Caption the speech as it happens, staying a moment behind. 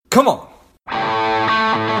Come on.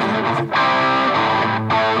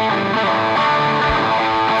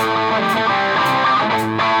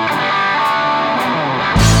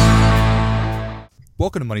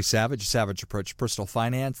 Welcome to Money Savage, a savage approach to personal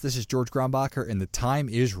finance. This is George Grombacher, and the time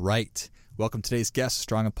is right. Welcome to today's guest,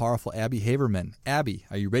 strong and powerful Abby Haverman. Abby,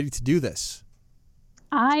 are you ready to do this?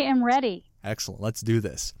 I am ready. Excellent. Let's do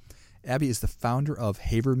this. Abby is the founder of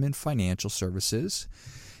Haverman Financial Services,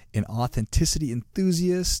 an authenticity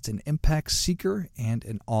enthusiast, an impact seeker, and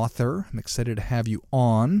an author. I'm excited to have you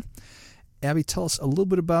on. Abby, tell us a little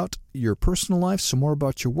bit about your personal life, some more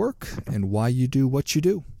about your work, and why you do what you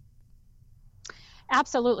do.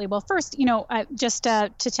 Absolutely. Well, first, just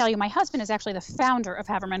to tell you, my husband is actually the founder of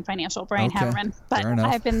Haverman Financial, Brian Haverman, but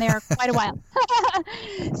I've been there quite a while.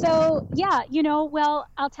 So, yeah,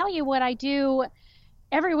 I'll tell you what I do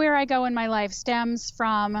everywhere I go in my life stems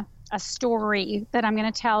from a story that I'm going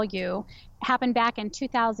to tell you. Happened back in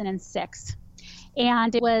 2006.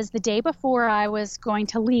 And it was the day before I was going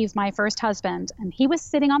to leave my first husband. And he was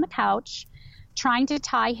sitting on the couch trying to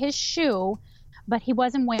tie his shoe, but he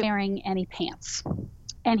wasn't wearing any pants.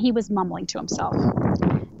 And he was mumbling to himself.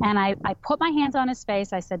 And I put my hands on his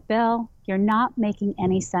face. I said, "Bill, you're not making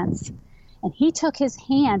any sense." And he took his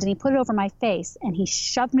hand and he put it over my face and he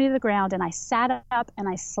shoved me to the ground, and I sat up and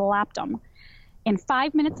I slapped him. And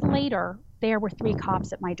 5 minutes later, there were 3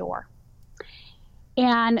 cops at my door.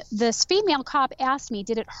 And this female cop asked me,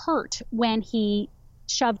 "Did it hurt when he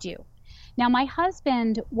shoved you?" Now, my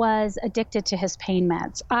husband was addicted to his pain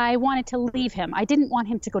meds. I wanted to leave him. I didn't want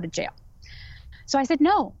him to go to jail. So I said,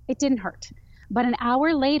 "No, it didn't hurt." But an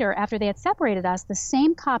hour later, after they had separated us, the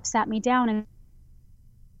same cop sat me down and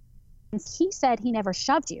he said, "He never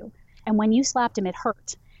shoved you. And when you slapped him, it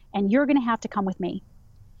hurt. And you're going to have to come with me."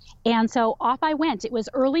 And so off I went. It was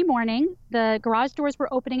early morning. The garage doors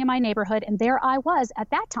were opening in my neighborhood. And there I was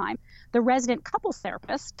at that time, the resident couples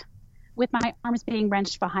therapist, with my arms being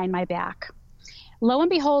wrenched behind my back. Lo and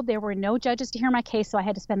behold, there were no judges to hear my case, so I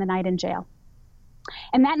had to spend the night in jail.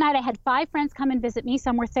 And that night I had 5 friends come and visit me.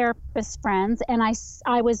 Some were therapist friends, and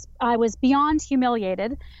I was beyond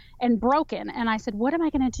humiliated and broken. And I said, "What am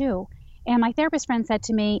I going to do?" And my therapist friend said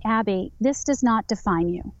to me, "Abby, this does not define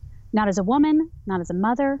you. Not as a woman, not as a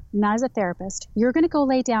mother, not as a therapist. You're going to go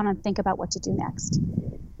lay down and think about what to do next."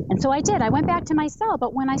 And so I did. I went back to my cell.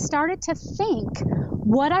 But when I started to think,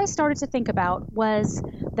 what I started to think about was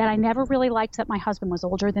that I never really liked that my husband was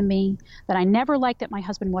older than me, that I never liked that my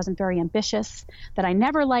husband wasn't very ambitious, that I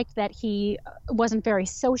never liked that he wasn't very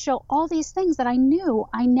social, all these things that I knew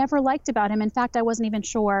I never liked about him. In fact, I wasn't even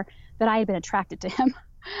sure that I had been attracted to him.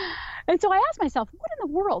 And so I asked myself, what in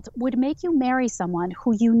the world would make you marry someone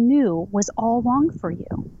who you knew was all wrong for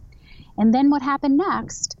you? And then what happened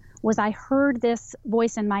next was I heard this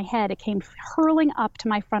voice in my head. It came hurling up to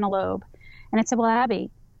my frontal lobe. And it said, "Well, Abby,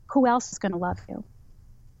 who else is going to love you?"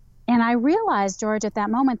 And I realized, George, at that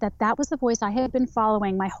moment that was the voice I had been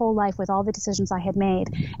following my whole life with all the decisions I had made.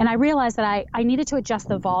 And I realized that I needed to adjust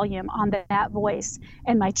the volume on that voice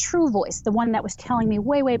and my true voice, the one that was telling me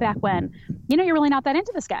way, way back when, "You're really not that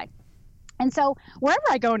into this guy." And so wherever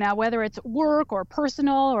I go now, whether it's work or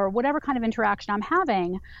personal or whatever kind of interaction I'm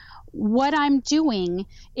having, what I'm doing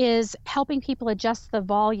is helping people adjust the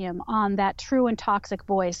volume on that true and toxic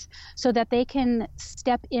voice so that they can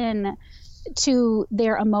step in to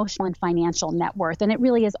their emotional and financial net worth. And it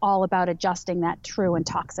really is all about adjusting that true and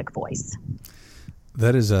toxic voice.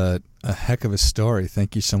 That is a heck of a story.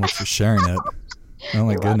 Thank you so much for sharing it. Oh,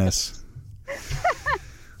 my goodness.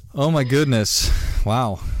 Oh, my goodness.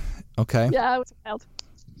 Wow. Okay. Yeah, it was wild.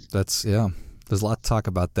 There's a lot to talk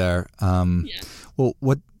about there. Well,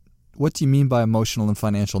 what do you mean by emotional and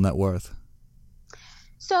financial net worth?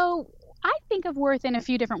 So I think of worth in a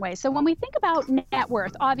few different ways. So when we think about net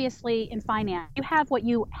worth, obviously in finance, you have, what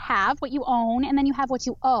you own, and then you have what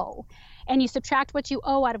you owe. And you subtract what you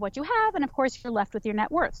owe out of what you have, and of course you're left with your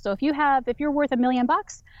net worth. So if you're worth $1 million,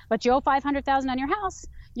 but you owe $500,000 on your house,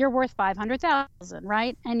 you're worth $500,000,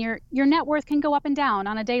 right? And your net worth can go up and down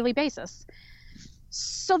on a daily basis.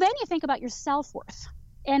 So then you think about your self-worth.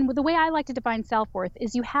 And the way I like to define self-worth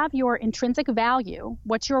is you have your intrinsic value,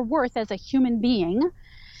 what you're worth as a human being,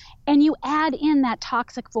 and you add in that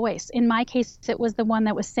toxic voice. In my case, it was the one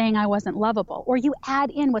that was saying I wasn't lovable. Or you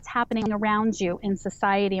add in what's happening around you in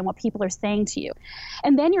society and what people are saying to you.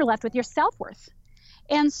 And then you're left with your self-worth.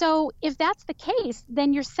 And so if that's the case,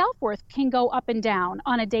 then your self-worth can go up and down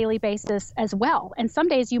on a daily basis as well. And some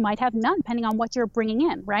days you might have none, depending on what you're bringing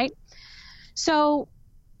in, right? So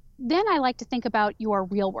then I like to think about your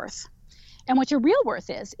real worth. And what your real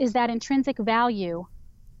worth is that intrinsic value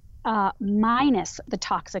minus the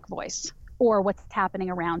toxic voice, or what's happening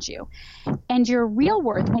around you. And your real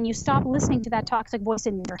worth, when you stop listening to that toxic voice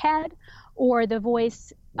in your head or the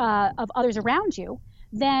voice of others around you,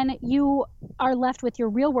 then you are left with your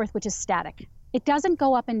real worth, which is static. It doesn't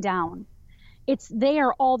go up and down. It's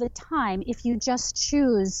there all the time if you just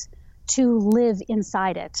choose to live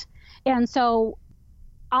inside it. And so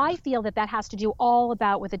I feel that has to do all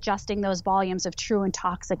about with adjusting those volumes of true and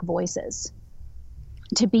toxic voices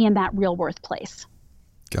to be in that real worth place.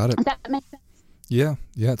 Got it. Does that make sense? Yeah,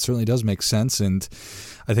 it certainly does make sense. And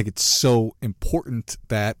I think it's so important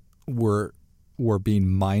that we're being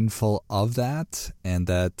mindful of that, and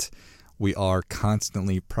that we are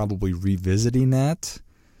constantly probably revisiting that.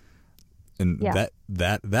 And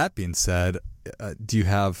that being said, do you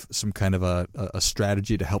have some kind of a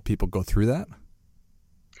strategy to help people go through that?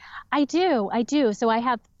 I do. So I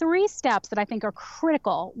have 3 steps that I think are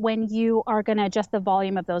critical when you are going to adjust the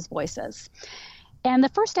volume of those voices. And the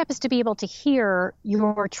first step is to be able to hear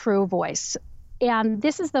your true voice. And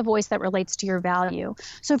this is the voice that relates to your value.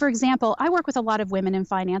 So, for example, I work with a lot of women in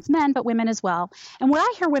finance, men, but women as well. And what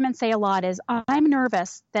I hear women say a lot is, I'm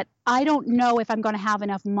nervous that I don't know if I'm going to have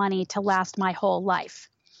enough money to last my whole life.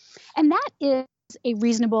 And that is a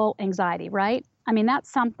reasonable anxiety, right? I mean,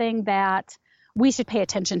 that's something that we should pay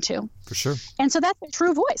attention to. For sure. And so that's a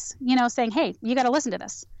true voice, saying, hey, you got to listen to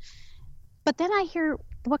this. But then I hear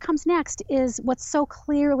what comes next is what's so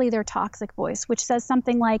clearly their toxic voice, which says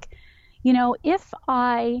something like, if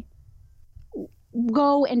I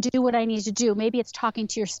go and do what I need to do, maybe it's talking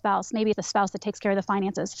to your spouse, maybe it's the spouse that takes care of the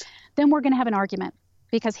finances, then we're going to have an argument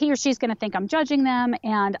because he or she's going to think I'm judging them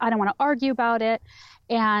and I don't want to argue about it.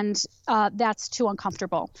 And that's too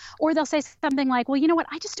uncomfortable. Or they'll say something like, well, you know what?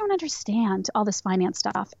 I just don't understand all this finance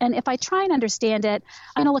stuff. And if I try and understand it,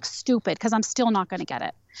 I'm going to look stupid because I'm still not going to get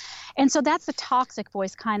it. And so that's the toxic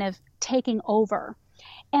voice kind of taking over.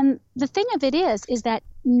 And the thing of it is that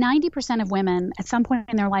 90% of women at some point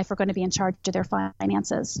in their life are going to be in charge of their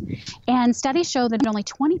finances. And studies show that only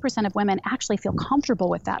 20% of women actually feel comfortable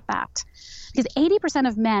with that fact. Because 80%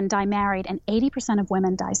 of men die married and 80% of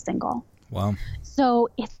women die single. Wow. So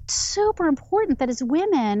it's super important that as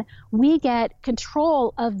women, we get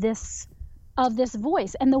control of this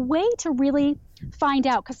voice. And the way to really find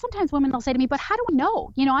out, because sometimes women will say to me, but how do I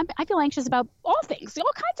know? I feel anxious about all things,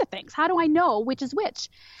 all kinds of things. How do I know which is which?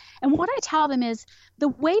 And what I tell them is the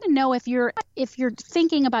way to know if you're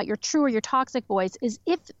thinking about your true or your toxic voice is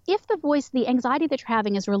if the voice, the anxiety that you're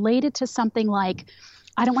having is related to something like,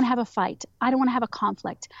 I don't want to have a fight. I don't want to have a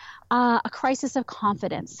conflict, a crisis of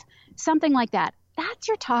confidence, something like that. That's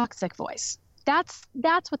your toxic voice. That's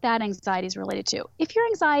what that anxiety is related to. If your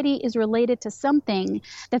anxiety is related to something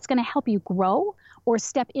that's going to help you grow or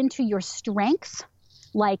step into your strengths,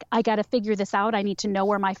 like I got to figure this out, I need to know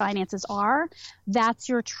where my finances are, that's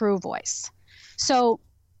your true voice. So,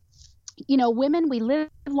 women, we live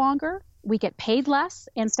longer, we get paid less,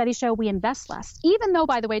 and studies show we invest less. Even though,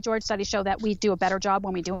 by the way, George, studies show that we do a better job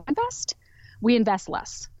when we do invest, we invest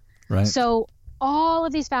less. Right. So all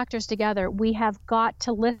of these factors together, we have got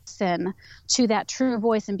to listen to that true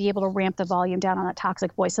voice and be able to ramp the volume down on that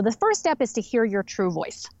toxic voice. So the first step is to hear your true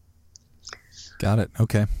voice. Got it.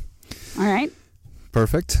 Okay. All right.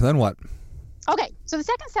 Perfect. Then what? Okay. So the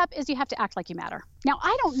second step is you have to act like you matter. Now,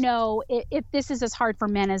 I don't know if this is as hard for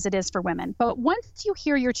men as it is for women, but once you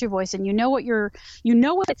hear your true voice and you know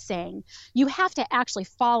what it's saying, you have to actually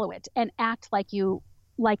follow it and act like you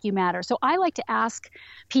matter. So I like to ask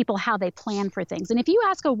people how they plan for things. And if you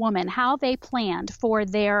ask a woman how they planned for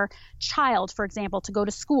their child, for example, to go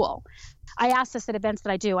to school, I ask this at events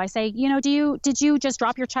that I do. I say, did you just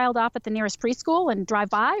drop your child off at the nearest preschool and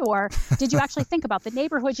drive by? Or did you actually think about the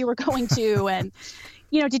neighborhood you were going to? And,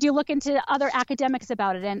 did you look into other academics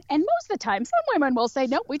about it? And most of the time, some women will say,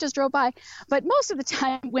 no, we just drove by. But most of the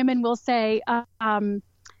time, women will say,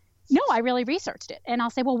 no, I really researched it. And I'll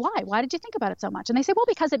say, well, why? Why did you think about it so much? And they say, well,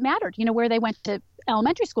 because it mattered, where they went to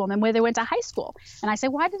elementary school and then where they went to high school. And I say,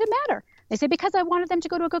 why did it matter? They say, because I wanted them to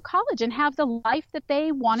go to a good college and have the life that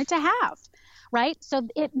they wanted to have, right? So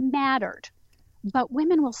it mattered. But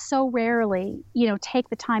women will so rarely, take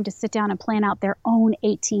the time to sit down and plan out their own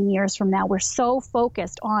 18 years from now. We're so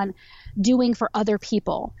focused on doing for other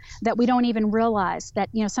people that we don't even realize that,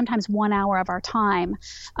 sometimes 1 hour of our time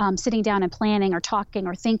sitting down and planning or talking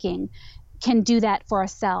or thinking can do that for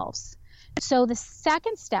ourselves. So the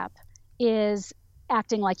second step is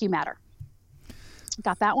acting like you matter.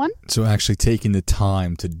 Got that one? So actually taking the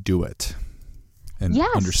time to do it and yes.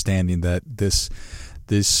 Understanding that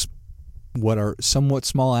this what are somewhat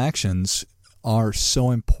small actions are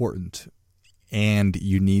so important, and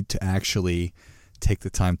you need to actually take the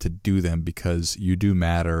time to do them because you do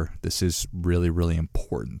matter. This is really, really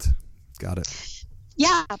important. Got it.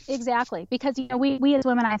 Yeah, exactly. Because, we as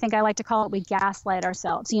women, I think I like to call it, we gaslight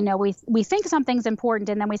ourselves. We think something's important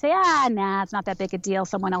and then we say, nah, it's not that big a deal.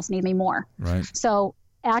 Someone else needs me more. Right. So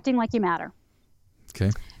acting like you matter. Okay.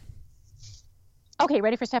 Okay,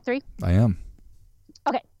 ready for step 3? I am.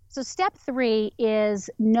 Okay, so step 3 is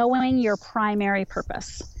knowing your primary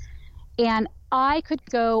purpose. And I could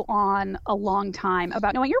go on a long time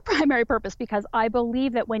about knowing your primary purpose, because I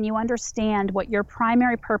believe that when you understand what your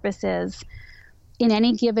primary purpose is in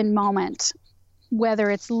any given moment,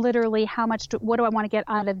 whether it's literally what do I want to get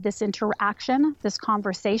out of this interaction, this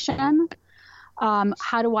conversation,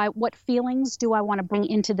 what feelings do I want to bring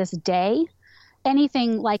into this day,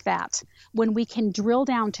 anything like that, when we can drill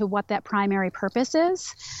down to what that primary purpose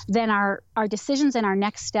is, then our decisions and our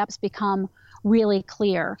next steps become really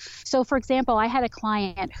clear. So, for example, I had a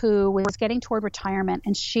client who was getting toward retirement,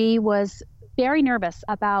 and she was very nervous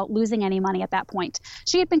about losing any money at that point.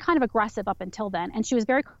 She had been kind of aggressive up until then, and she was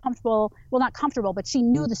very comfortable, well, not comfortable, but she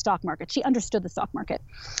knew the stock market. She understood the stock market.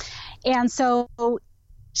 And so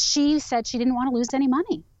she said she didn't want to lose any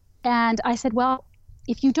money. And I said, well,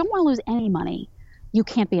 if you don't want to lose any money, you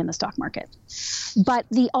can't be in the stock market. But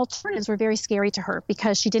the alternatives were very scary to her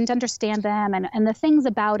because she didn't understand them and the things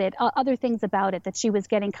about it, other things about it that she was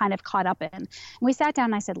getting kind of caught up in. And we sat down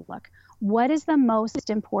and I said, look, what is the most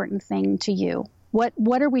important thing to you?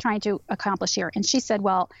 What are we trying to accomplish here? And she said,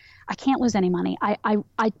 well, I can't lose any money.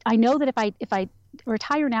 I know that if I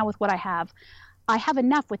retire now with what I have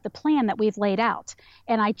enough with the plan that we've laid out.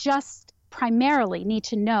 And I just primarily need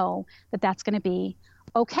to know that that's going to be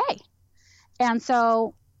okay. And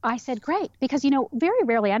so I said, great, because, very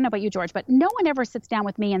rarely, I don't know about you, George, but no one ever sits down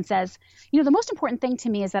with me and says, the most important thing to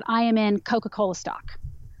me is that I am in Coca-Cola stock,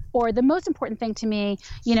 or the most important thing to me,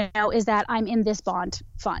 is that I'm in this bond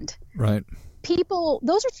fund. Right. People,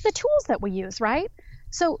 those are the tools that we use, right?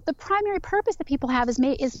 So the primary purpose that people have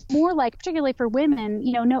is more like, particularly for women,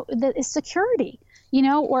 is security,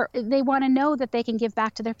 or they want to know that they can give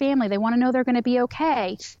back to their family. They want to know they're going to be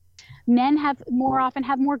okay. Men often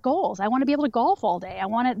have more goals. I want to be able to golf all day.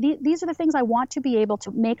 These are the things I want to be able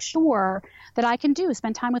to make sure that I can do,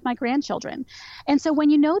 spend time with my grandchildren. And so when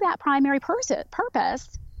you know that primary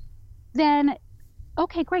purpose, then,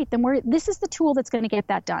 okay, great. Then this is the tool that's going to get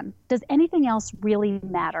that done. Does anything else really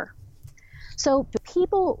matter? So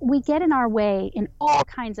we get in our way in all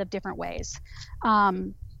kinds of different ways.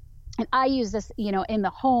 And I use this, in the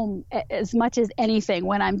home as much as anything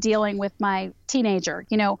when I'm dealing with my teenager.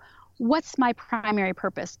 What's my primary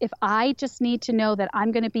purpose? If I just need to know that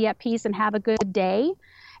I'm going to be at peace and have a good day,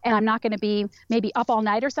 and I'm not going to be maybe up all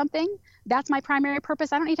night or something, that's my primary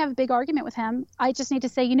purpose. I don't need to have a big argument with him. I just need to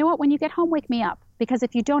say, you know what, when you get home, wake me up, because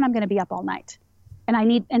if you don't, I'm going to be up all night.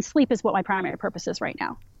 And sleep is what my primary purpose is right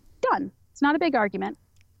now. Done. It's not a big argument.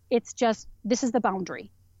 It's just, this is the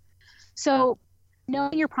boundary. So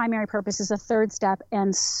knowing your primary purpose is a third step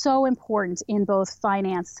and so important in both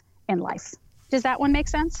finance and life. Does that one make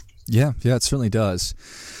sense? Yeah, it certainly does.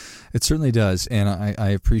 It certainly does. And I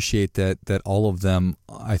appreciate that all of them,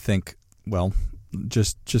 I think, well,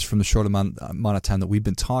 just from the short amount of time that we've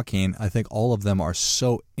been talking, I think all of them are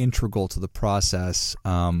so integral to the process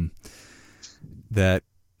that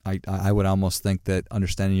I would almost think that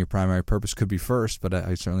understanding your primary purpose could be first, but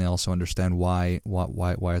I certainly also understand why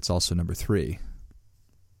it's also number 3.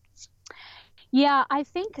 Yeah, I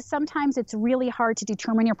think sometimes it's really hard to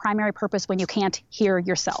determine your primary purpose when you can't hear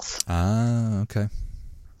yourself. Ah, okay.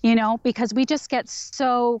 Because we just get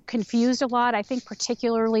so confused a lot. I think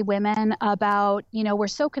particularly women about, we're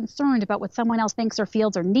so concerned about what someone else thinks or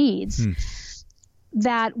feels or needs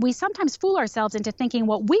that we sometimes fool ourselves into thinking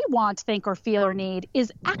what we want, think, or feel or need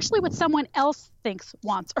is actually what someone else thinks,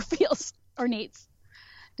 wants, or feels or needs.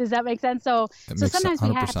 Does that make sense? So sometimes 100%.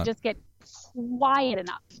 We have to just get quiet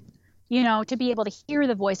enough, to be able to hear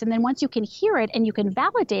the voice. And then once you can hear it and you can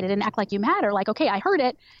validate it and act like you matter, like, okay, I heard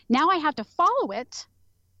it. Now I have to follow it.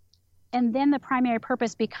 And then the primary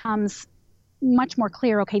purpose becomes much more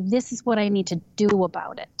clear. Okay, this is what I need to do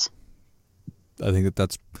about it. I think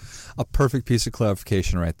that's a perfect piece of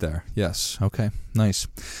clarification right there. Yes. Okay. Nice.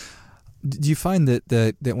 Do you find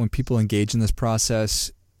that when people engage in this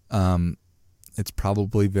process, it's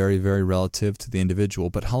probably very, very relative to the individual,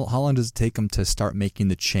 but how long does it take them to start making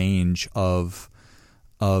the change of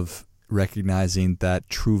recognizing that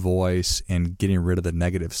true voice and getting rid of the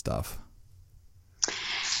negative stuff?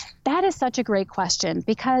 That is such a great question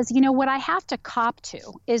because, what I have to cop to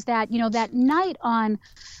is that, that night on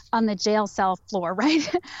the jail cell floor, right?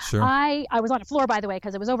 Sure. I was on a floor, by the way,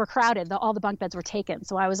 because it was overcrowded. All the bunk beds were taken.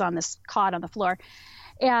 So I was on this cot on the floor.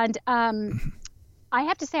 And I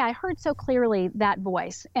have to say, I heard so clearly that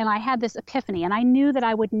voice and I had this epiphany and I knew that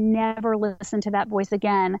I would never listen to that voice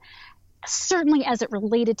again, certainly as it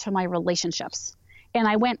related to my relationships. And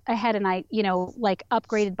I went ahead and I,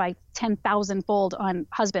 upgraded by 10,000 fold on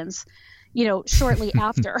husbands, shortly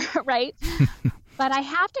after, right? But I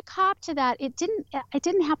have to cop to that. It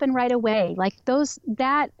didn't happen right away. Like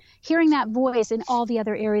hearing that voice in all the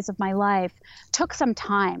other areas of my life took some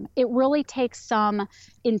time. It really takes some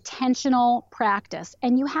intentional practice.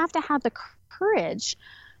 And you have to have the courage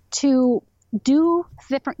to do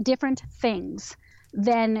different things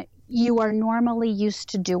than you are normally used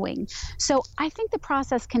to doing. So I think the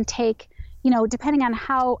process can take, depending on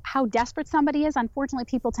how desperate somebody is. Unfortunately,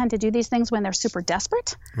 people tend to do these things when they're super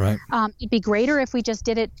desperate. Right. It'd be greater if we just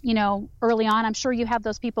did it, early on. I'm sure you have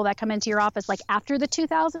those people that come into your office like after the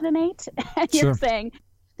 2008 and you're saying,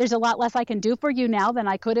 there's a lot less I can do for you now than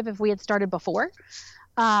I could have if we had started before.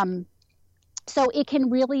 So it can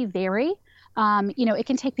really vary. It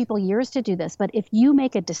can take people years to do this, but if you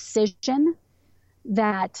make a decision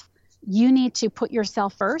that you need to put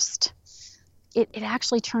yourself first, it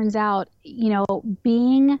actually turns out,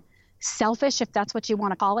 being selfish, if that's what you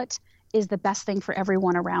want to call it, is the best thing for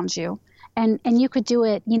everyone around you. And you could do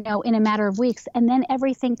it, in a matter of weeks. And then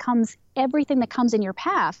everything that comes in your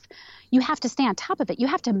path, you have to stay on top of it. You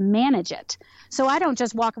have to manage it. So I don't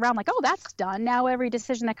just walk around like, oh, that's done. Now every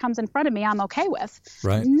decision that comes in front of me, I'm okay with.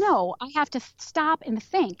 Right. No, I have to stop and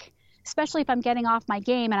think. Especially if I'm getting off my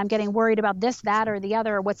game and I'm getting worried about this, that, or the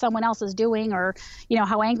other, or what someone else is doing, or,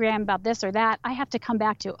 how angry I am about this or that, I have to come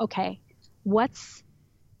back to, okay, what's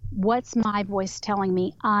my voice telling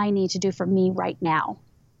me I need to do for me right now?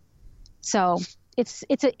 So it's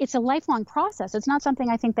a lifelong process. It's not something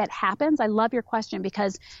I think that happens. I love your question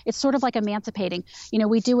because it's sort of like emancipating.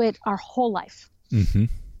 We do it our whole life. Mm-hmm.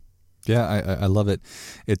 Yeah, I love it.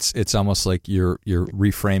 It's almost like you're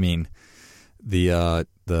reframing the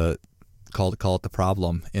call it the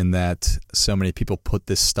problem, in that so many people put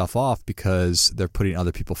this stuff off because they're putting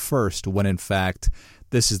other people first, when in fact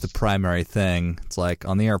this is the primary thing. It's like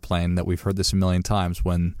on the airplane that we've heard this a million times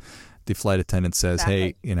when the flight attendant says,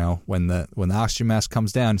 exactly. Hey, when the oxygen mask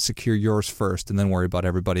comes down, secure yours first and then worry about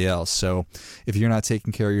everybody else. So if you're not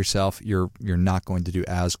taking care of yourself, you're not going to do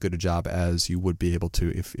as good a job as you would be able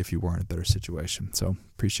to if you were in a better situation. So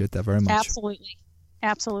appreciate that very much.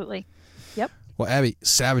 Absolutely. Yep. Well, Abby,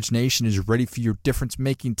 Savage Nation is ready for your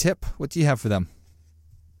difference-making tip. What do you have for them?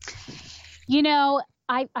 I feel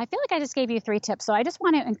like I just gave you 3 tips, so I just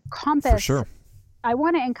want to encompass. For sure. I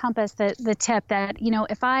want to encompass the tip that,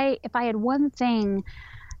 if I had one thing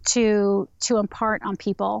to impart on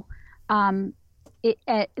people, that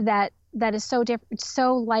is so different,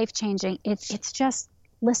 so life-changing, it's just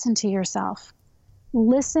listen to yourself.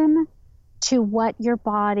 Listen to what your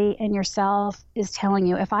body and yourself is telling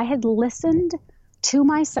you. If I had listened to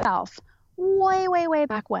myself way, way, way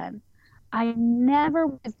back when, I never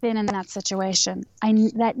would have been in that situation. I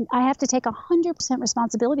have to take 100%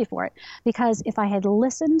 responsibility for it, because if I had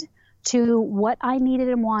listened to what I needed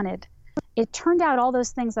and wanted, it turned out all those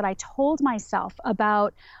things that I told myself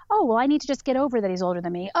about, oh, well, I need to just get over that he's older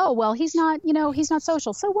than me. Oh, well, he's not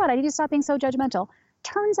social. So what? I need to stop being so judgmental.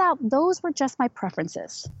 Turns out those were just my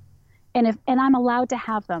preferences. And I'm allowed to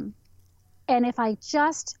have them. And if I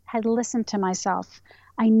just had listened to myself,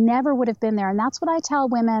 I never would have been there. And that's what I tell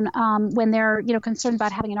women when they're, concerned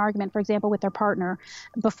about having an argument, for example, with their partner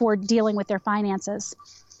before dealing with their finances.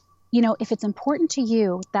 If it's important to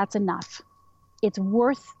you, that's enough. It's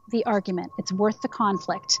worth the argument. It's worth the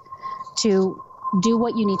conflict to do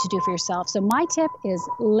what you need to do for yourself. So my tip is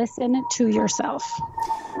listen to yourself.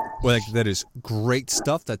 Well, that is great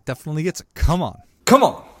stuff. That definitely gets it. Come on.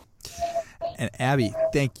 And Abby,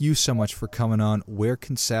 thank you so much for coming on. Where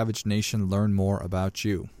can Savage Nation learn more about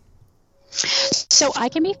you? So I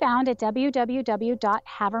can be found at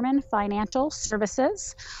www.Haverman Financial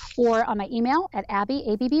Services, or on my email at Abby,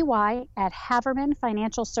 ABBY, at Haverman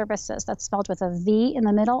Financial Services. That's spelled with a V in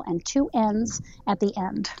the middle and 2 N's at the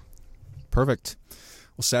end. Perfect.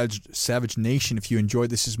 Well, Savage Nation, if you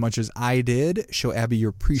enjoyed this as much as I did, show Abby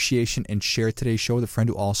your appreciation and share today's show with a friend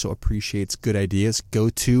who also appreciates good ideas. Go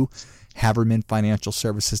to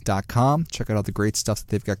HavermanFinancialServices.com. Check out all the great stuff that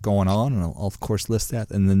they've got going on, and I'll of course list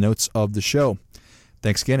that in the notes of the show.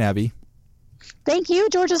 Thanks again, Abby. Thank you,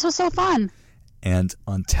 George. This was so fun. And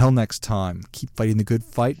until next time, keep fighting the good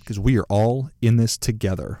fight, because we are all in this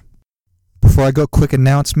together. before I go, quick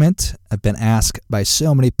announcement. I've been asked by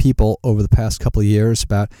so many people over the past couple of years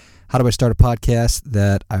about how do I start a podcast,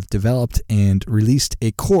 that I've developed and released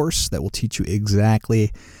a course that will teach you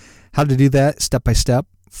exactly how to do that step by step,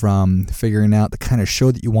 from figuring out the kind of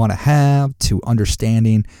show that you want to have to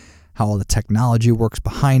understanding how all the technology works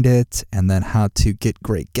behind it, and then how to get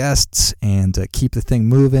great guests and keep the thing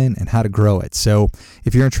moving and how to grow it. So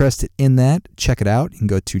if you're interested in that, check it out. You can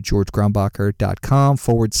go to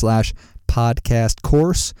georgegrumbacher.com/podcast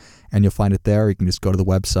course, and you'll find it there. You can just go to the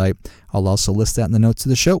website. I'll also list that in the notes of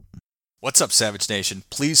the show. What's up, Savage Nation?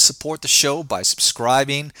 Please support the show by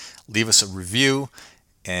subscribing, leave us a review,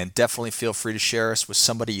 and definitely feel free to share us with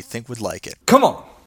somebody you think would like it. Come on.